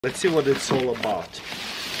Let's see what it's all about.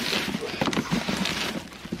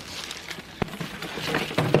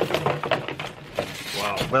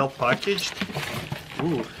 Wow, well packaged.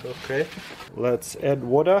 Ooh, okay. Let's add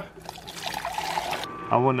water.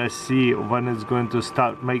 I want to see when it's going to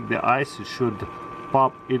start make the ice. It should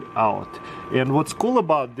pop it out. And what's cool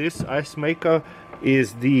about this ice maker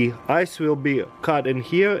is the ice will be cut in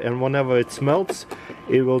here, and whenever it melts,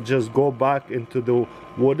 it will just go back into the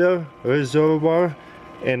water reservoir,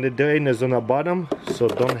 and the drain is on the bottom, so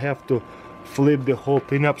don't have to flip the whole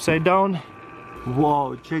thing upside down.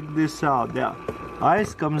 Whoa, check this out. The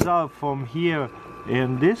ice comes out from here,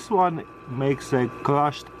 and this one makes a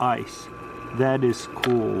crushed ice. That is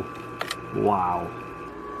cool. Wow.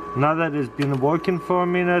 Now that it's been working for a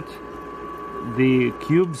minute, the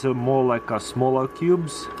cubes are more like a smaller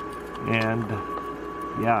cubes, and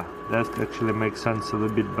yeah, that actually makes sense a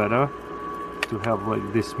little bit better to have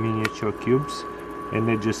like this miniature cubes, and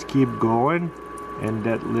they just keep going, and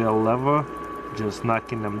that little lever just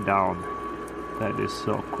knocking them down. That is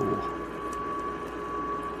so cool.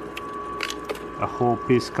 A whole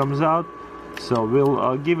piece comes out, so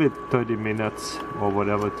we'll give it 30 minutes or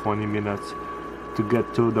whatever, 20 minutes to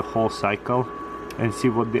get through the whole cycle and see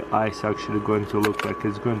what the ice actually going to look like.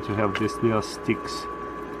 It's going to have these little sticks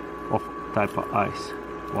of type of ice.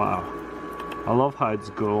 Wow, I love how it's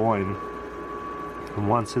growing, and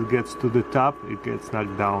once it gets to the top, it gets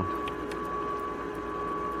knocked down.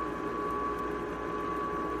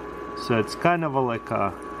 So it's kind of like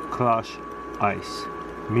a crushed ice,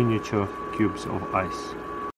 miniature cubes of ice.